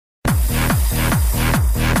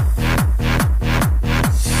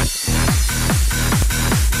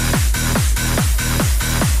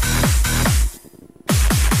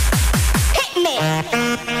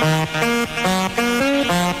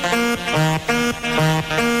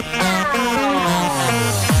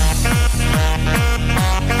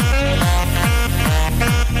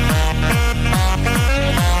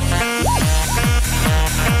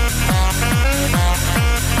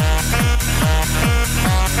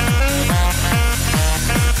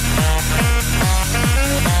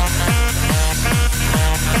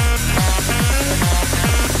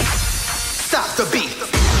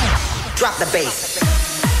Drop the bass.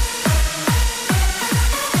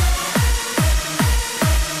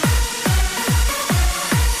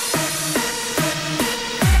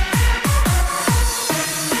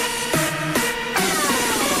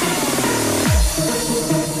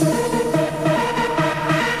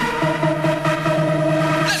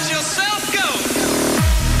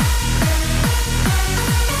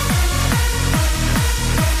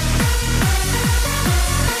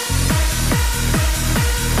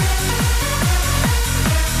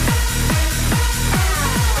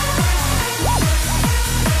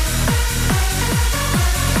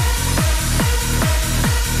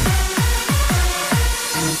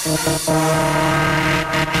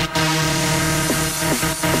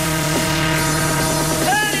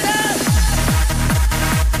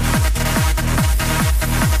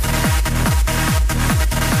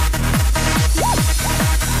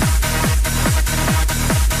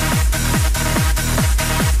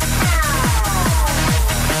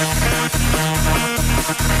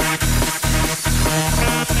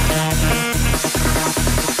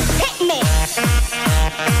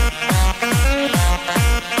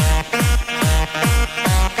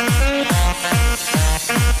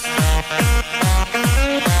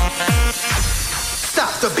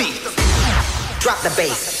 The beat. Drop the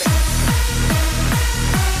bass.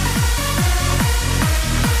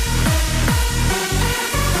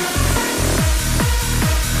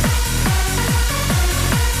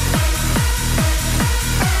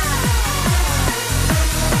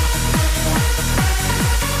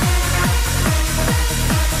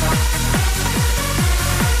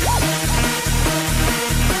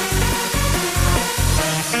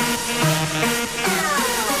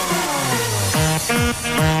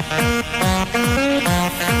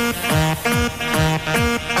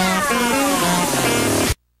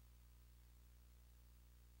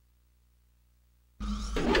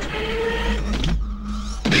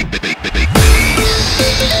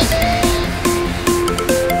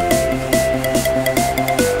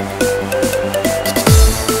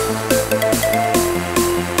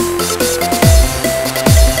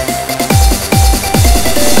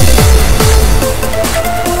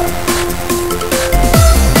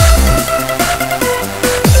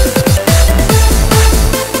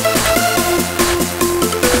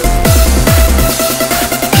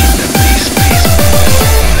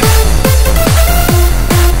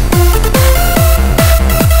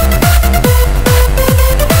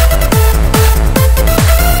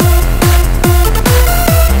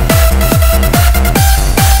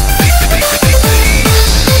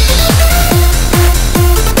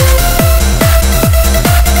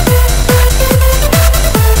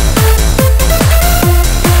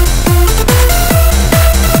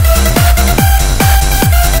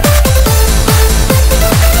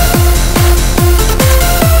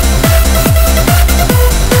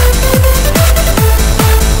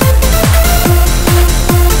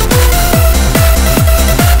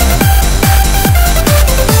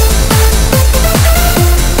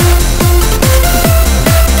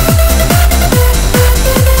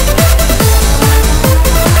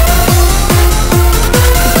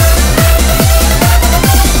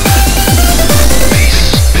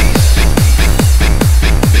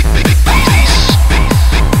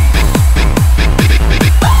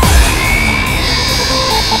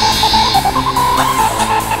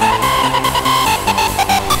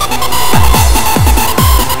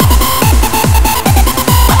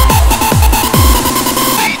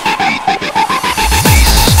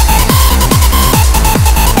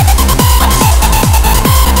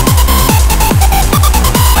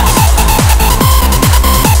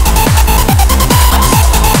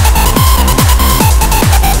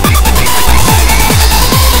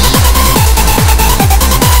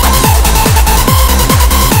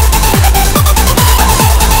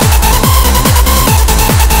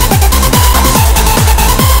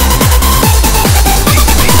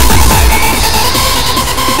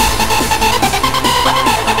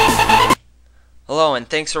 Hello and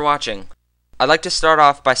thanks for watching. I'd like to start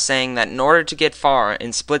off by saying that in order to get far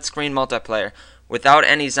in split screen multiplayer without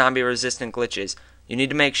any zombie resistant glitches, you need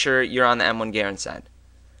to make sure you're on the M1 Garen side.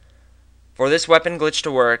 For this weapon glitch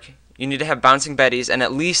to work, you need to have bouncing betties and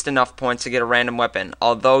at least enough points to get a random weapon,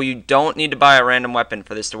 although you don't need to buy a random weapon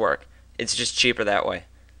for this to work. It's just cheaper that way.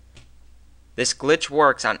 This glitch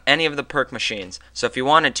works on any of the perk machines, so if you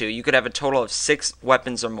wanted to, you could have a total of 6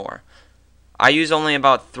 weapons or more. I use only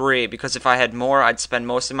about 3 because if I had more, I'd spend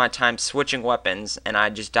most of my time switching weapons and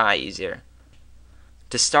I'd just die easier.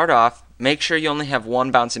 To start off, make sure you only have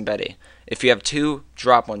 1 bouncing Betty. If you have 2,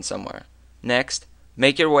 drop one somewhere. Next,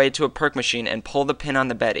 make your way to a perk machine and pull the pin on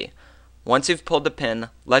the Betty. Once you've pulled the pin,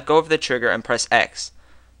 let go of the trigger and press X.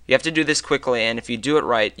 You have to do this quickly, and if you do it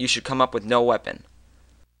right, you should come up with no weapon.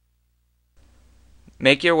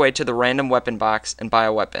 Make your way to the random weapon box and buy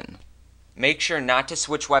a weapon. Make sure not to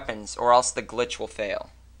switch weapons or else the glitch will fail.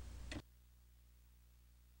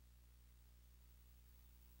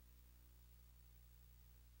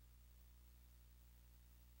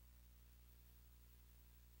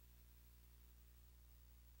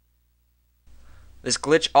 This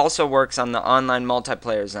glitch also works on the online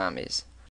multiplayer zombies.